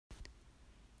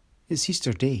It's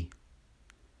Easter Day.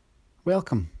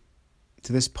 Welcome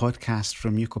to this podcast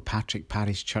from Newco Patrick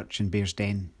Parish Church in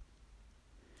Bearsden.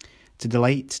 It's a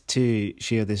delight to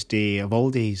share this day of all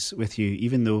days with you,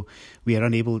 even though we are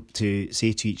unable to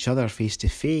say to each other face to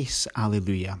face,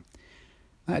 Alleluia.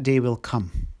 That day will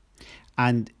come.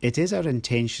 And it is our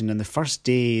intention on the first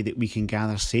day that we can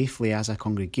gather safely as a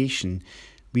congregation,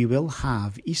 we will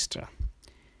have Easter.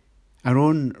 Our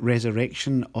own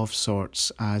resurrection of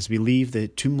sorts as we leave the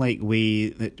tomb-like way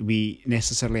that we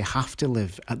necessarily have to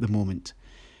live at the moment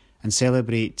and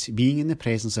celebrate being in the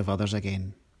presence of others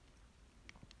again.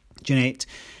 Jeanette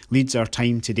leads our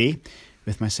time today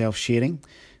with myself sharing,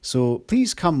 so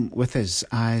please come with us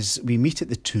as we meet at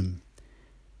the tomb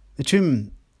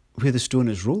where the stone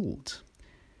is rolled,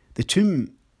 the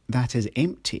tomb that is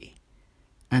empty,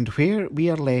 and where we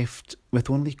are left with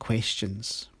only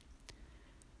questions.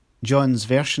 John's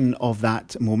version of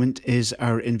that moment is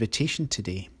our invitation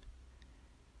today,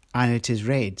 and it is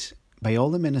read by all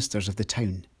the ministers of the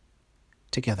town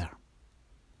together.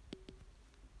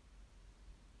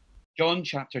 John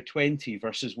chapter 20,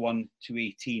 verses 1 to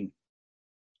 18.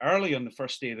 Early on the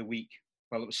first day of the week,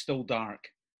 while it was still dark,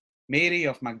 Mary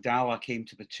of Magdala came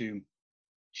to the tomb.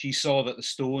 She saw that the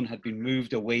stone had been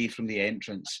moved away from the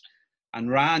entrance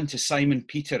and ran to Simon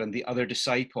Peter and the other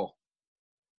disciple,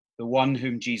 the one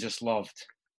whom Jesus loved.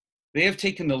 "They have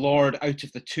taken the Lord out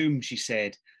of the tomb," she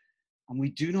said, "and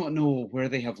we do not know where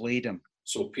they have laid him."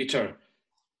 So Peter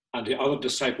and the other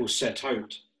disciples set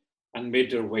out and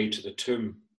made their way to the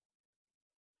tomb.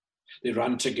 They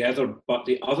ran together, but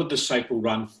the other disciple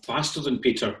ran faster than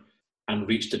Peter and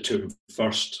reached the tomb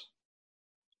first.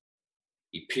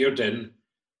 He peered in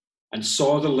and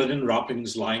saw the linen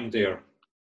wrappings lying there,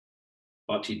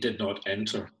 but he did not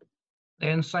enter.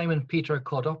 Then Simon Peter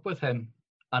caught up with him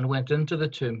and went into the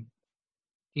tomb.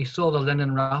 He saw the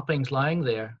linen wrappings lying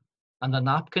there, and the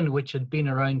napkin which had been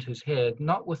around his head,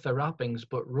 not with the wrappings,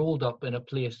 but rolled up in a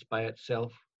place by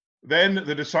itself. Then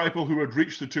the disciple who had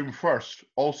reached the tomb first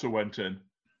also went in,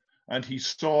 and he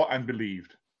saw and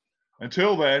believed.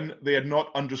 Until then, they had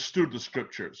not understood the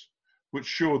scriptures, which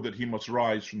showed that he must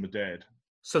rise from the dead.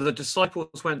 So the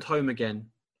disciples went home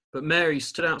again, but Mary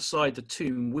stood outside the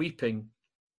tomb weeping.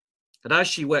 And as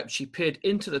she wept, she peered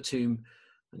into the tomb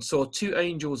and saw two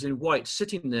angels in white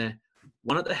sitting there,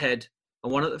 one at the head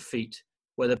and one at the feet,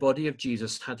 where the body of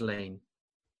Jesus had lain.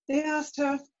 They asked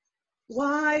her,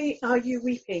 "Why are you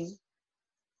weeping?"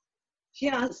 She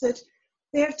answered,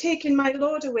 "They have taken my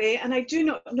Lord away, and I do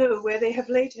not know where they have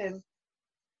laid him."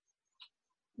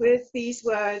 With these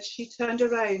words, she turned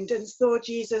around and saw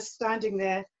Jesus standing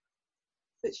there,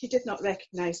 but she did not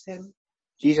recognize him.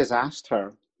 Jesus asked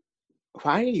her,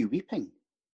 "Why are you weeping?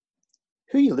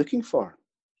 Who are you looking for?"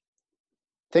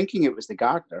 Thinking it was the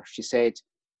gardener, she said,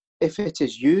 "If it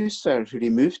is you, sir, who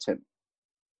removed him,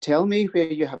 tell me where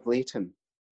you have laid him,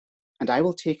 and I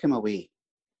will take him away."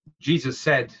 Jesus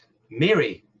said,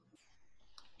 "Mary."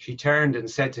 She turned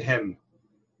and said to him,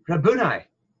 "Rabboni,"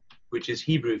 which is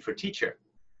Hebrew for teacher.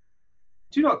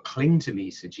 "Do not cling to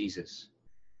me," said Jesus,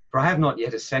 "for I have not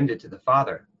yet ascended to the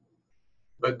Father.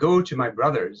 But go to my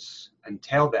brothers and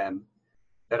tell them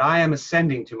that I am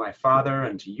ascending to my Father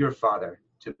and to your Father,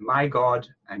 to my God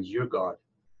and your God."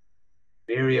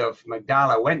 Mary of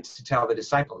Magdala went to tell the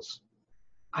disciples.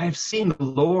 "I have seen the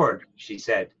Lord," she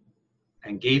said,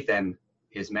 and gave them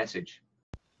his message.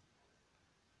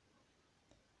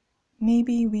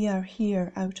 Maybe we are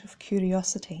here out of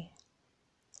curiosity.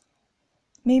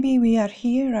 Maybe we are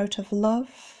here out of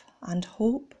love and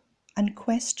hope and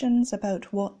questions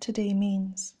about what today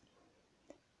means.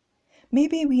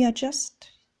 Maybe we are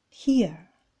just here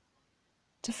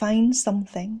to find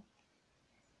something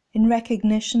in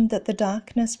recognition that the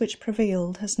darkness which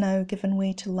prevailed has now given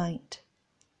way to light.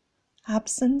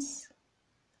 Absence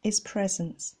is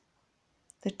presence.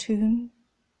 The tomb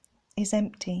is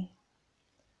empty.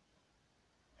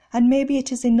 And maybe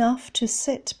it is enough to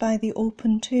sit by the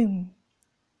open tomb,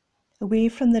 away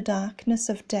from the darkness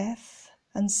of death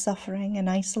and suffering and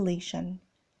isolation.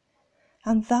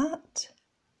 And that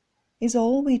is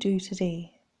all we do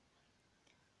today.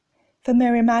 For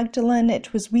Mary Magdalene,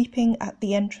 it was weeping at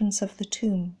the entrance of the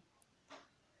tomb.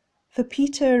 For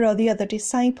Peter or the other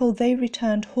disciple, they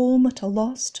returned home at a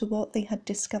loss to what they had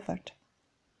discovered.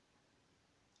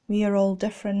 We are all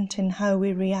different in how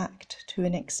we react to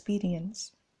an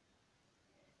experience.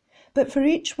 But for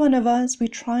each one of us, we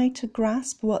try to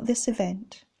grasp what this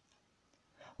event,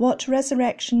 what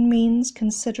resurrection means,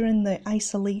 considering the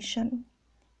isolation,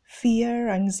 fear,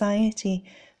 anxiety,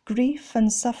 grief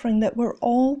and suffering that we're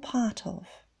all part of.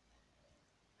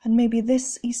 And maybe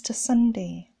this Easter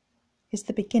Sunday, is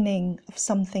the beginning of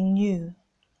something new.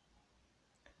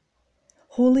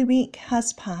 Holy Week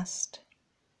has passed.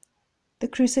 The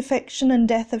crucifixion and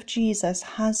death of Jesus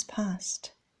has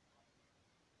passed.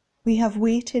 We have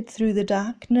waited through the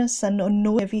darkness and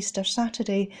unknown of Easter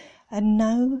Saturday, and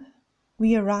now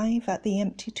we arrive at the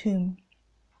empty tomb.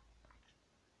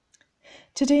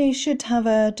 Today should have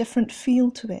a different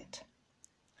feel to it,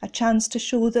 a chance to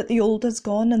show that the old has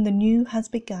gone and the new has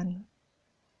begun.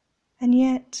 And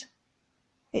yet,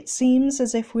 it seems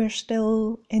as if we're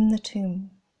still in the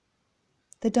tomb.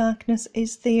 The darkness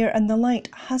is there and the light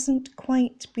hasn't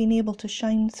quite been able to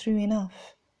shine through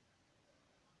enough.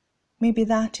 Maybe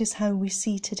that is how we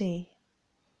see today.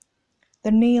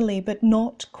 They're nearly, but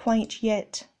not quite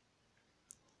yet.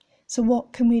 So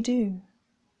what can we do?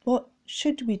 What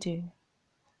should we do?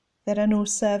 There are no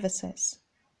services.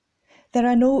 There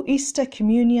are no Easter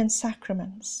communion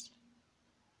sacraments.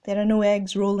 There are no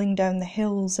eggs rolling down the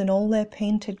hills in all their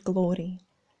painted glory.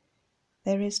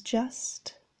 There is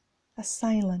just a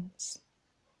silence.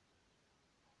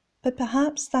 But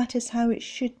perhaps that is how it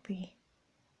should be,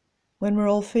 when we're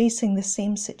all facing the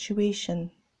same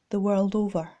situation the world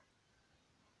over.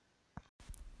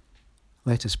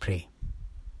 Let us pray.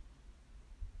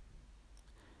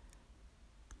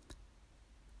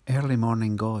 Early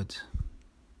morning God,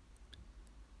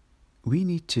 we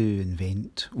need to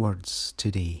invent words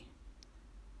today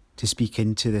to speak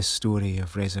into this story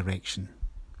of resurrection.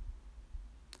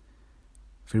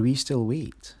 For we still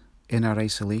wait in our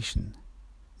isolation,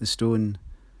 the stone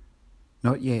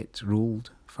not yet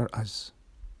rolled for us.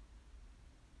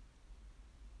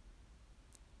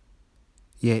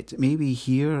 Yet may we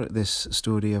hear this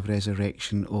story of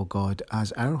resurrection, O God,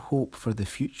 as our hope for the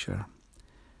future,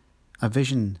 a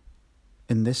vision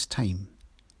in this time,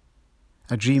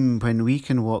 a dream when we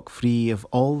can walk free of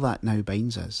all that now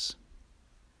binds us.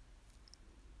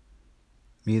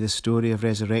 May the story of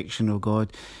resurrection, O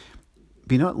God,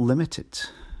 be not limited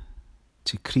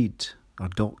to creed or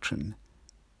doctrine,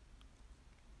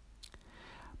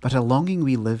 but a longing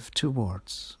we live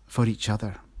towards for each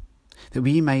other, that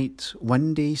we might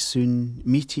one day soon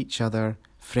meet each other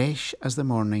fresh as the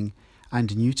morning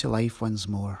and new to life once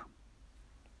more.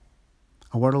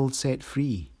 A world set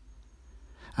free,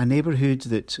 a neighbourhood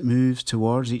that moves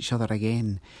towards each other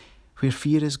again, where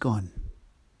fear is gone,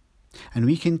 and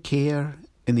we can care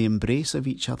in the embrace of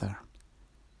each other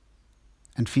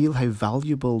and feel how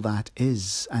valuable that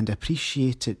is and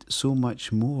appreciate it so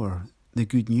much more, the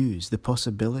good news, the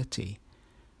possibility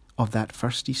of that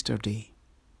first Easter day.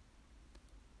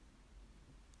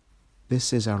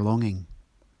 This is our longing.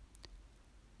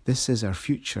 This is our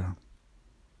future.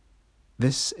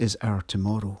 This is our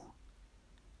tomorrow.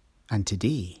 And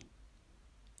today,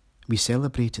 we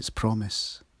celebrate its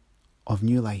promise of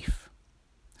new life,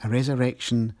 a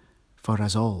resurrection for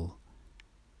us all,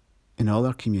 in all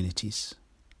our communities.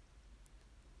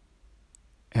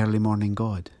 Early morning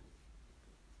God,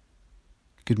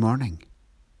 good morning,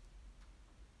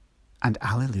 and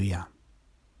Alleluia.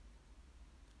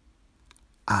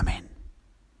 Amen.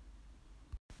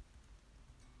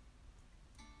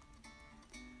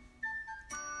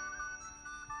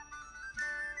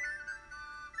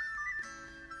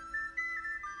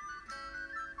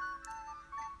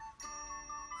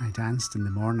 I danced in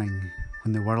the morning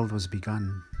when the world was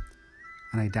begun,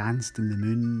 and I danced in the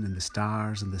moon and the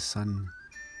stars and the sun,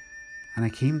 and I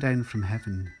came down from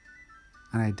heaven,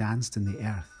 and I danced in the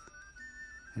earth.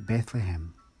 At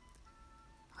Bethlehem,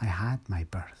 I had my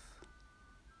birth.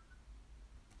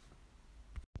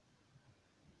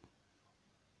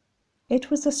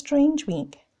 It was a strange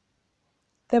week.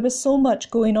 There was so much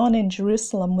going on in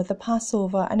Jerusalem with the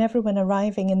Passover and everyone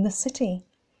arriving in the city.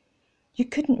 You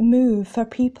couldn't move for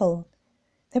people.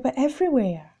 They were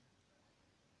everywhere.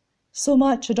 So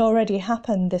much had already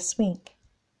happened this week.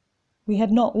 We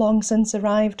had not long since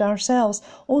arrived ourselves,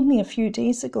 only a few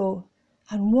days ago,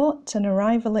 and what an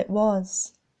arrival it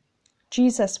was.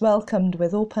 Jesus welcomed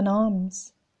with open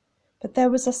arms. But there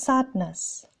was a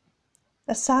sadness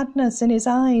in his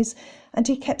eyes, and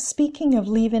he kept speaking of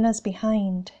leaving us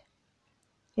behind.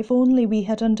 If only we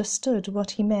had understood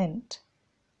what he meant.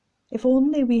 If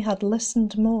only we had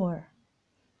listened more.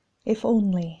 If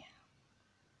only.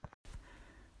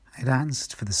 I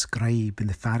danced for the scribe and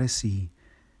the Pharisee,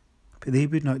 but they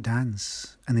would not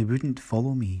dance, and they wouldn't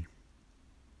follow me.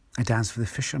 I danced for the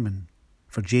fishermen,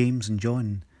 for James and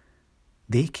John.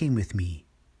 They came with me,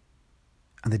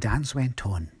 and the dance went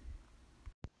on.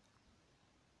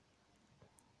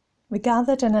 We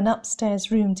gathered in an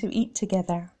upstairs room to eat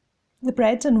together. The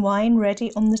bread and wine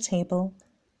ready on the table.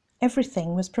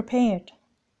 Everything was prepared,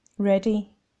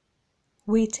 ready,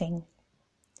 waiting.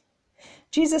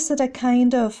 Jesus had a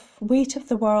kind of weight of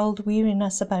the world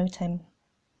weariness about him.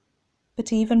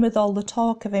 But even with all the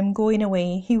talk of him going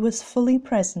away, he was fully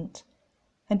present,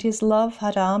 and his love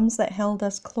had arms that held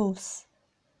us close.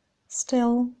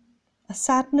 Still, a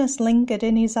sadness lingered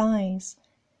in his eyes.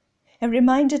 It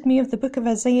reminded me of the book of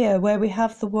Isaiah, where we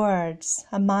have the words,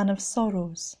 "A man of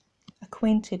sorrows,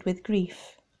 acquainted with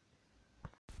grief."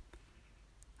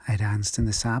 I danced in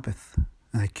the Sabbath,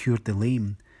 and I cured the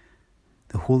lame.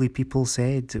 The holy people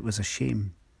said it was a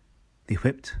shame. They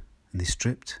whipped and they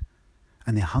stripped,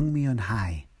 and they hung me on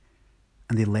high,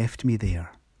 and they left me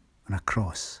there on a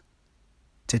cross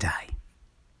to die.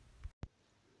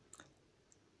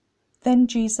 Then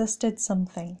Jesus did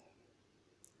something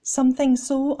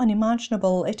so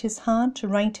unimaginable it is hard to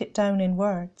write it down in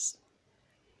words.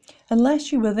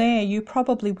 Unless you were there, you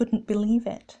probably wouldn't believe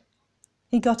it.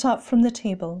 He got up from the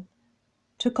table,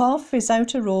 took off his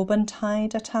outer robe and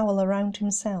tied a towel around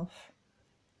himself.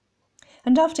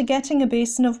 And after getting a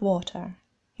basin of water,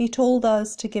 he told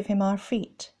us to give him our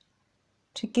feet,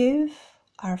 to give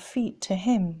our feet to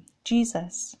him,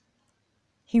 Jesus.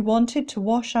 He wanted to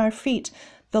wash our feet,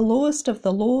 the lowest of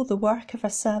the low, the work of a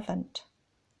servant.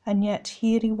 And yet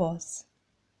here he was,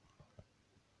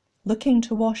 looking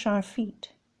to wash our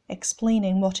feet,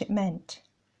 explaining what it meant.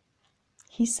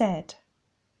 He said,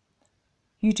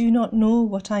 "You do not know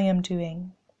what I am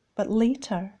doing, but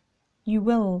later you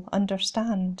will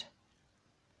understand."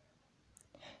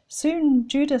 Soon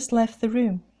Judas left the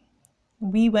room.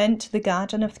 We went to the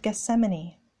Garden of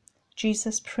Gethsemane.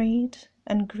 Jesus prayed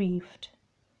and grieved.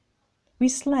 We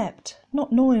slept,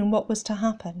 not knowing what was to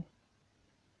happen.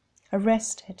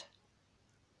 Arrested,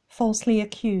 falsely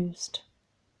accused,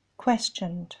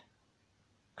 questioned,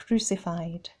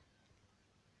 crucified,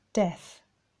 death.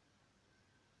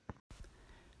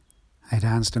 I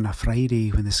danced on a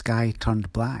Friday when the sky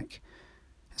turned black.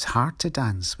 It's hard to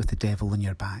dance with the devil on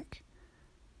your back.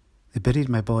 They buried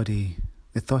my body,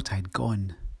 they thought I'd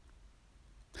gone.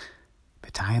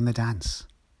 But I am the dance,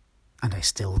 and I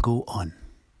still go on.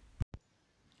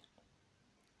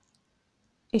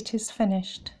 It is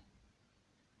finished.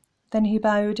 Then he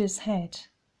bowed his head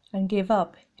and gave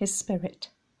up his spirit.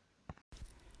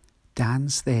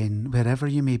 Dance then, wherever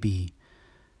you may be.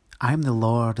 I am the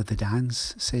Lord of the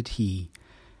dance, said he,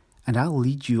 and I'll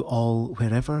lead you all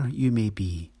wherever you may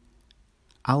be.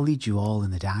 I'll lead you all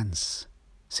in the dance,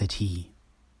 said he.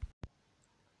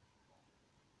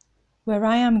 Where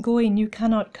I am going, you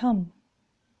cannot come.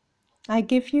 I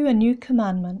give you a new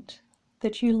commandment,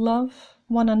 that you love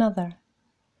one another.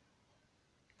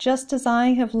 Just as I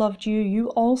have loved you, you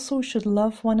also should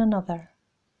love one another.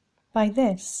 By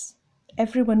this,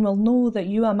 everyone will know that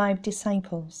you are my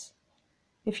disciples,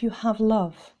 if you have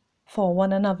love for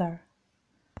one another.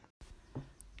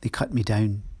 They cut me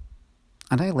down,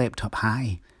 and I leapt up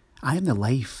high. I am the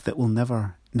life that will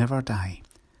never, never die.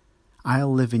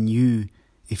 I'll live in you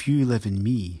if you live in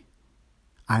me.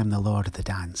 I am the Lord of the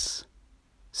dance,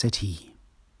 said he.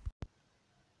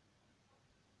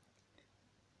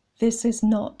 This is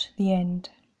not the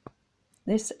end.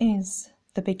 This is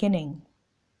the beginning,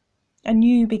 a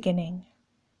new beginning.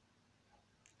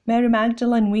 Mary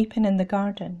Magdalene weeping in the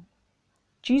garden.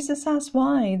 Jesus asked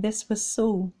why this was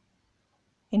so.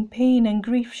 In pain and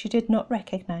grief she did not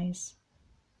recognize.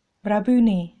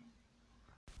 Rabboni.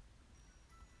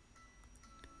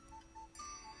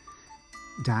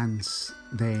 Dance,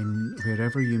 then,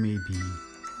 wherever you may be.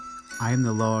 I am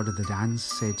the Lord of the dance,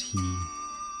 said he,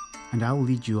 and I'll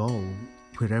lead you all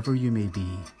wherever you may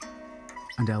be,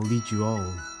 and I'll lead you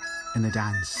all in the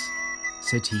dance,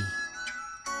 said he.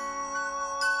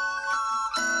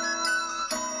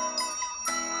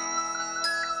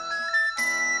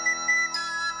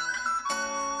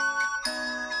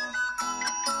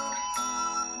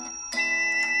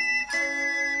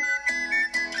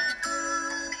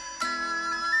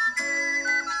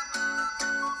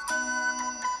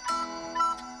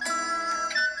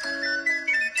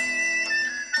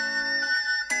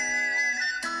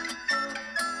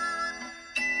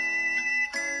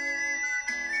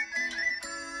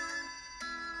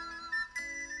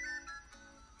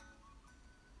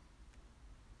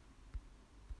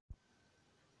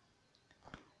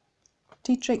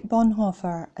 Dietrich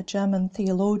Bonhoeffer, a German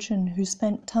theologian who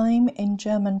spent time in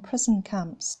German prison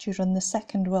camps during the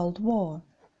Second World War,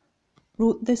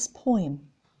 wrote this poem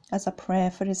as a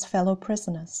prayer for his fellow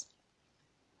prisoners.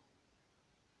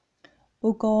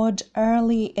 O God,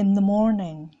 early in the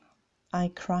morning I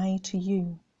cry to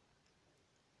you.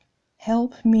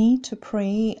 Help me to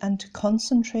pray and to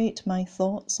concentrate my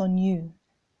thoughts on you.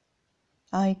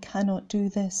 I cannot do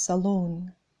this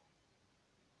alone.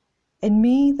 In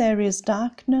me there is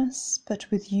darkness,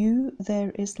 but with you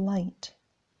there is light.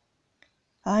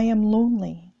 I am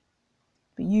lonely,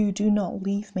 but you do not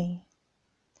leave me.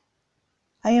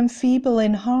 I am feeble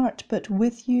in heart, but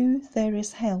with you there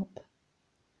is help.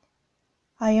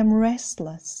 I am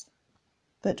restless,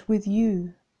 but with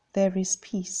you there is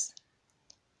peace.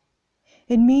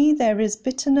 In me there is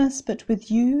bitterness, but with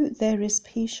you there is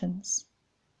patience.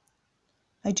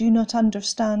 I do not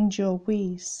understand your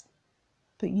ways,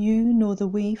 but you know the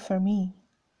way for me.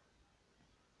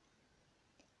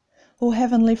 O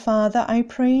Heavenly Father, I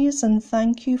praise and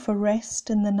thank you for rest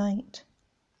in the night.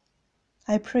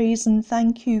 I praise and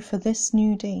thank you for this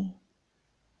new day.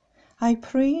 I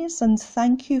praise and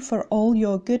thank you for all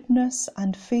your goodness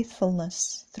and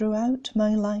faithfulness throughout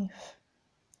my life.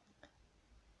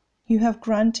 You have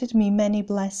granted me many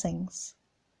blessings.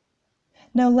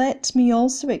 Now let me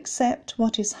also accept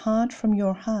what is hard from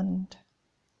your hand.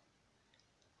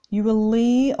 You will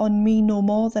lay on me no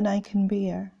more than I can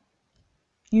bear.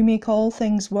 You make all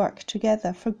things work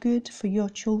together for good for your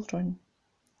children.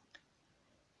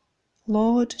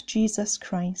 Lord Jesus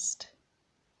Christ,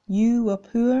 you were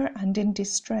poor and in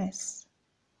distress,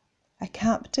 a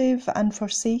captive and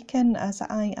forsaken as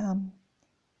I am.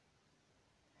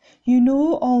 You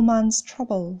know all man's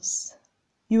troubles.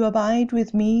 You abide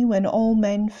with me when all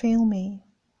men fail me.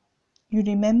 You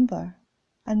remember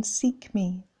and seek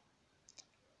me.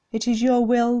 It is your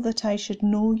will that I should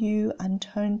know you and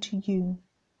turn to you.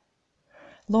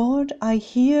 Lord, I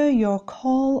hear your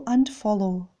call and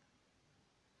follow.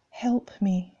 Help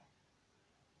me.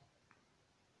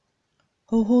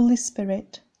 O Holy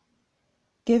Spirit,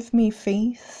 give me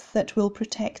faith that will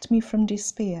protect me from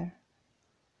despair,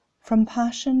 from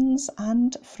passions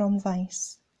and from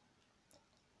vice.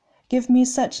 Give me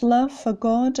such love for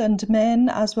God and men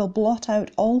as will blot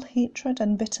out all hatred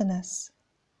and bitterness.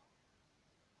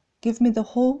 Give me the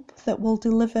hope that will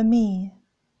deliver me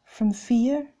from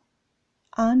fear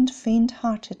and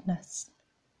faint-heartedness.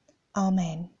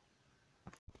 Amen.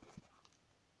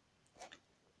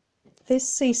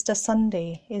 This Easter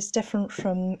Sunday is different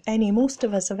from any most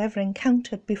of us have ever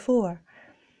encountered before.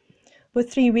 We're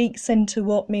 3 weeks into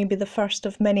what may be the first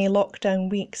of many lockdown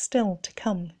weeks still to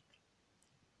come.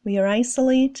 We are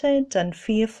isolated and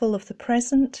fearful of the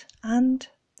present and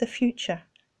the future.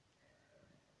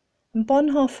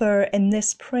 Bonhoeffer, in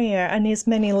this prayer and his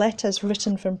many letters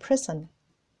written from prison,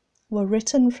 were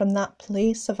written from that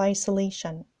place of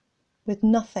isolation, with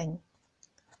nothing,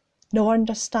 no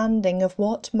understanding of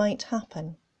what might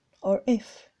happen or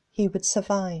if he would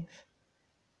survive.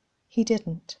 He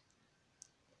didn't.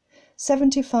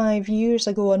 75 years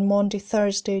ago on Maundy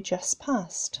Thursday just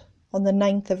past, on the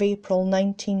 9th of April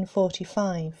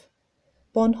 1945,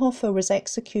 Bonhoeffer was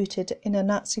executed in a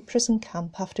Nazi prison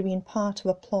camp after being part of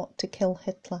a plot to kill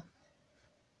Hitler.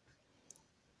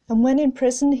 And when in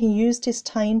prison he used his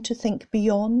time to think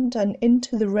beyond and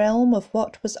into the realm of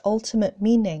what was ultimate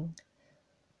meaning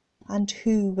and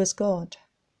who was God.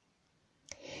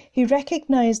 He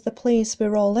recognized the place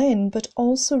we're all in, but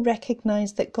also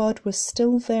recognized that God was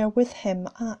still there with him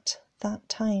at that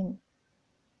time.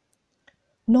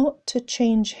 Not to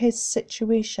change his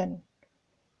situation,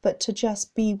 but to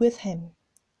just be with him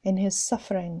in his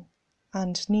suffering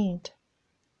and need.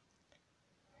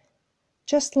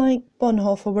 Just like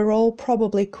Bonhoeffer, we're all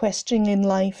probably questioning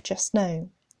life just now.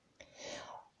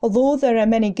 Although there are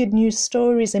many good news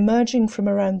stories emerging from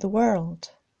around the world,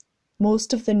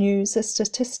 most of the news is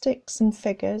statistics and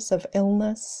figures of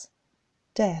illness,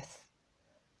 death,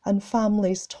 and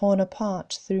families torn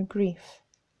apart through grief.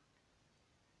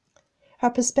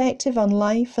 Our perspective on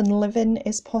life and living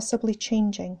is possibly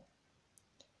changing.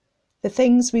 The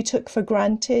things we took for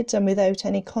granted and without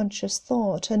any conscious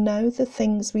thought are now the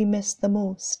things we miss the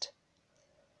most.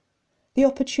 The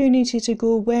opportunity to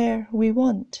go where we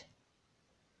want,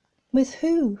 with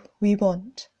who we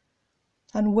want,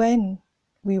 and when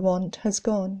we want has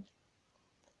gone.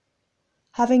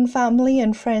 Having family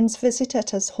and friends visit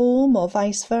at us home or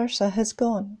vice versa has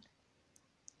gone.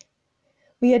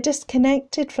 We are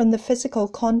disconnected from the physical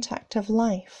contact of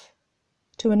life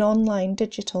to an online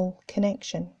digital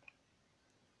connection.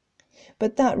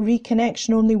 But that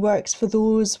reconnection only works for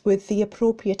those with the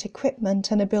appropriate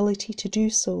equipment and ability to do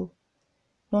so.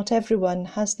 Not everyone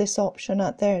has this option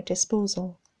at their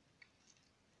disposal.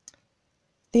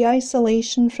 The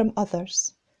isolation from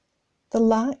others, the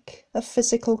lack of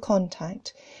physical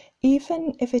contact,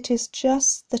 even if it is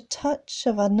just the touch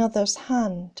of another's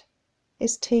hand,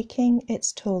 is taking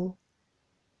its toll.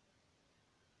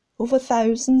 Over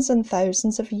thousands and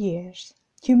thousands of years,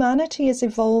 humanity has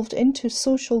evolved into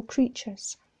social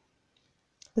creatures.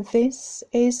 This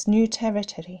is new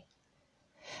territory,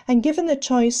 and given the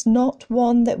choice, not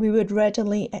one that we would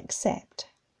readily accept.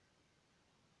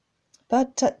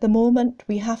 But at the moment,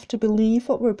 we have to believe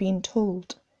what we're being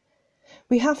told.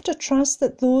 We have to trust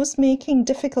that those making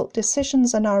difficult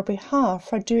decisions on our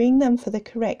behalf are doing them for the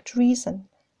correct reason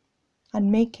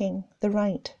and making the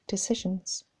right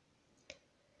decisions.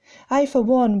 I, for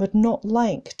one, would not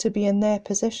like to be in their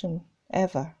position,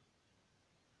 ever.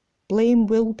 Blame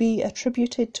will be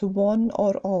attributed to one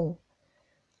or all,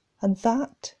 and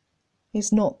that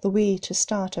is not the way to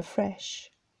start afresh.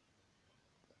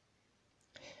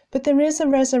 But there is a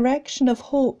resurrection of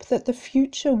hope that the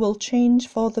future will change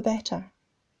for the better.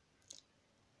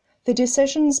 The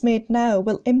decisions made now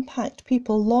will impact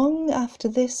people long after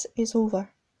this is over.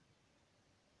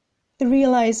 The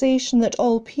realization that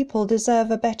all people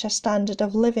deserve a better standard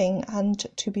of living and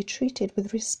to be treated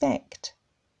with respect,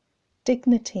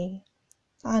 dignity,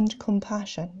 and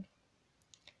compassion.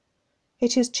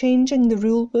 It is changing the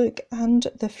rule book and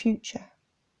the future.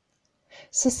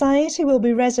 Society will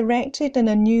be resurrected in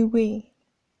a new way,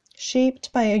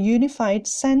 shaped by a unified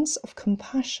sense of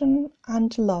compassion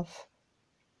and love.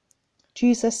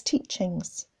 Jesus'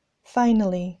 teachings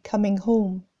finally coming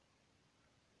home.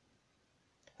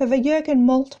 However, Jürgen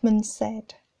Moltmann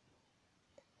said,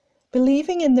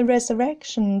 "Believing in the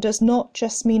resurrection does not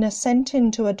just mean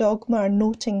assenting to a dogma or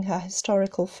noting a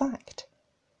historical fact.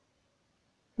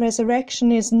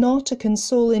 Resurrection is not a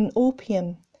consoling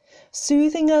opium,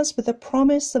 soothing us with the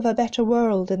promise of a better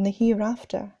world in the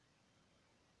hereafter.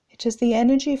 It is the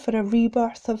energy for a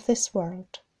rebirth of this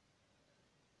world.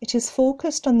 It is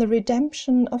focused on the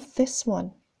redemption of this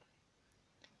one.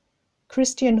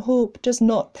 Christian hope does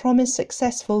not promise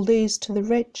successful days to the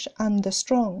rich and the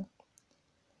strong,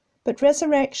 but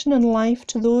resurrection and life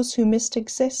to those who must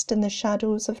exist in the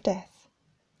shadows of death.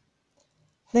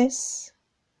 This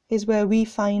is where we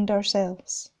find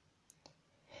ourselves.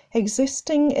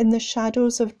 Existing in the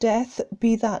shadows of death,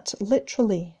 be that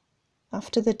literally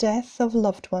after the death of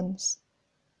loved ones,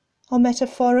 or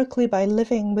metaphorically by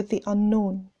living with the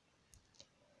unknown.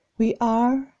 We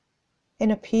are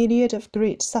in a period of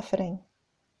great suffering.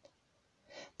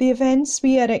 The events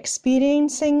we are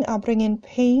experiencing are bringing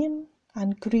pain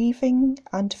and grieving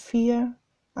and fear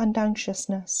and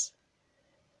anxiousness.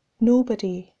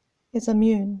 Nobody is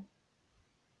immune.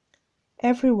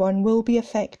 Everyone will be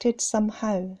affected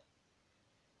somehow.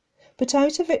 But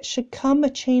out of it should come a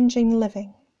changing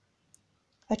living,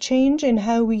 a change in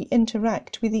how we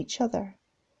interact with each other,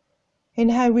 in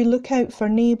how we look out for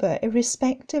neighbour,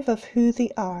 irrespective of who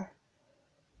they are,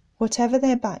 whatever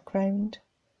their background,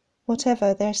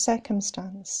 whatever their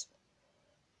circumstance.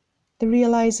 The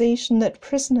realization that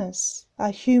prisoners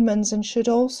are humans and should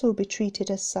also be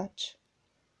treated as such.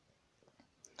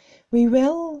 We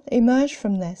will emerge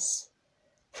from this,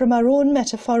 from our own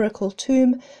metaphorical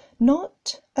tomb,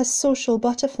 not as social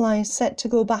butterflies set to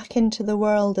go back into the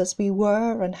world as we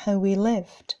were and how we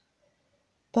lived,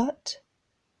 but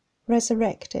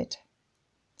resurrected,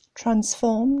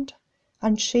 transformed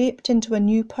and shaped into a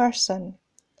new person,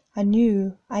 a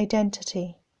new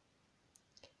identity.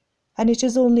 And it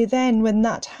is only then, when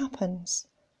that happens,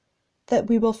 that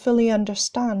we will fully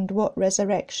understand what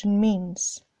resurrection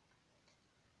means.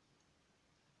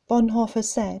 Bonhoeffer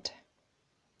said,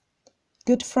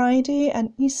 "Good Friday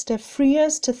and Easter free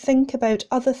us to think about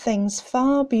other things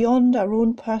far beyond our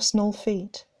own personal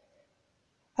fate,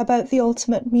 about the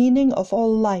ultimate meaning of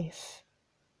all life,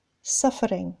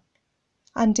 suffering,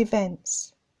 and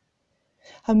events,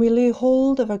 and we lay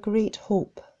hold of a great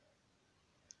hope."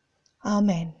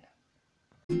 Amen.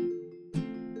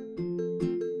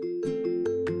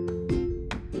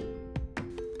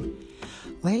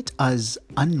 Let us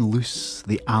unloose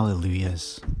the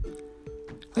Alleluias.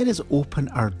 Let us open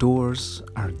our doors,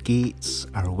 our gates,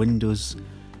 our windows,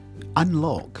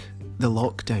 unlock the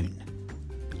lockdown,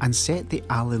 and set the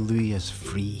Alleluias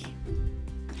free.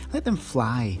 Let them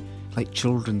fly like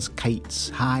children's kites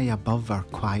high above our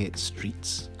quiet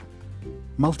streets,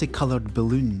 multicoloured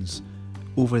balloons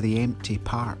over the empty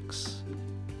parks,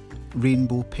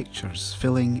 rainbow pictures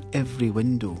filling every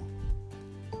window.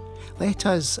 Let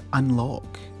us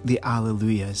unlock the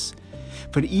Alleluias,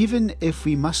 for even if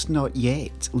we must not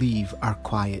yet leave our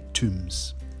quiet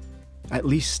tombs, at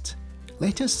least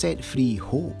let us set free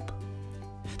hope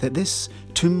that this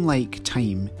tomb-like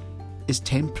time is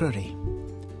temporary.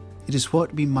 It is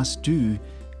what we must do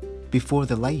before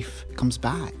the life comes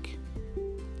back.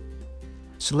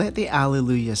 So let the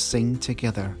Alleluias sing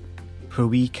together where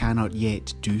we cannot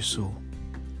yet do so.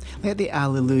 Let the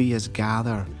Alleluias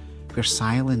gather where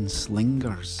silence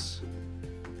lingers.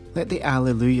 Let the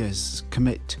Alleluias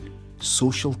commit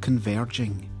social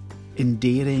converging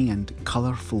endearing and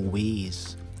colourful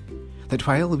ways, that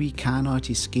while we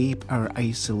cannot escape our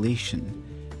isolation,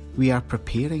 we are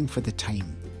preparing for the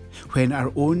time when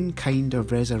our own kind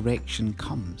of resurrection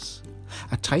comes,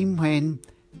 a time when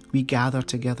we gather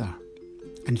together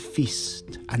and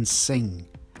feast and sing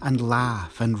and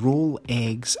laugh and roll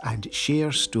eggs and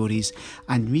share stories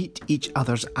and meet each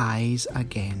other's eyes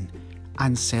again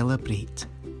and celebrate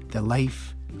the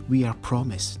life we are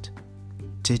promised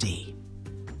today.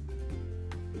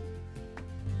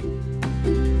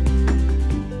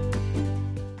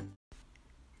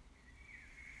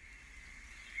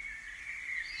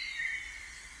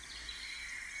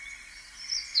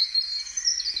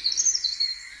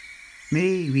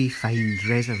 May we find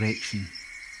resurrection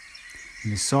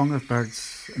in the song of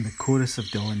birds and the chorus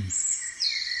of dawn,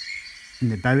 in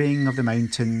the bowing of the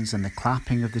mountains and the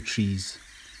clapping of the trees,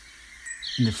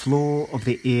 in the flow of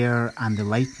the air and the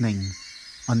lightning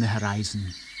on the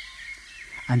horizon.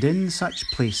 And in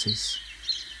such places,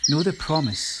 know the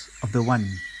promise of the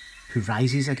one who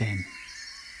rises again,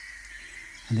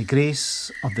 and the grace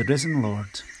of the risen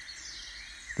Lord,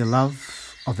 the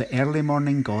love of the early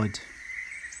morning God,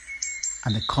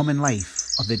 and the common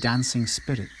life of the dancing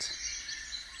Spirit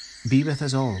be with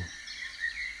us all,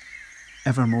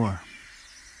 evermore.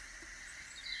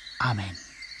 Amen.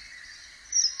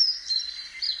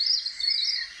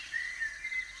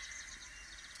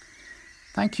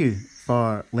 Thank you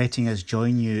for letting us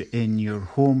join you in your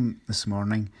home this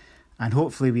morning, and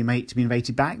hopefully we might be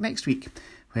invited back next week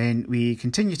when we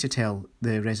continue to tell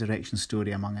the resurrection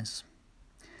story among us.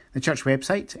 The church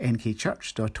website,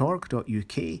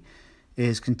 nkchurch.org.uk,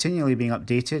 is continually being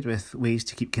updated with ways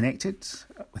to keep connected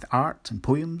with art and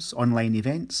poems, online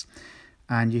events,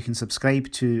 and you can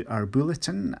subscribe to our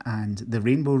bulletin, and the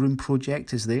Rainbow Room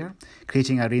project is there,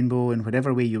 creating a rainbow in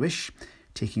whatever way you wish,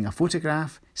 taking a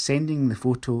photograph, sending the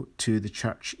photo to the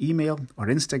church email or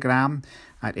Instagram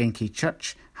at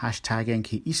nkchurch,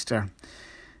 #NKEaster.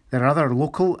 There are other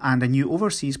local and a new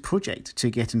overseas project to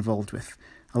get involved with,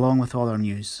 along with all our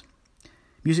news.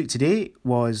 Music today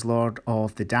was Lord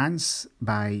of the Dance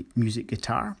by Music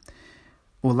Guitar,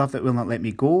 O Love That Will Not Let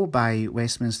Me Go by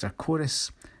Westminster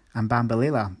Chorus, and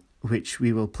Bambalela, which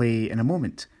we will play in a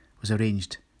moment, was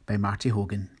arranged by Marty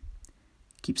Hogan.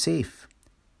 Keep safe,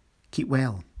 keep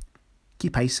well,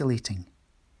 keep isolating.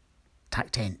 Tack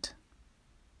tent.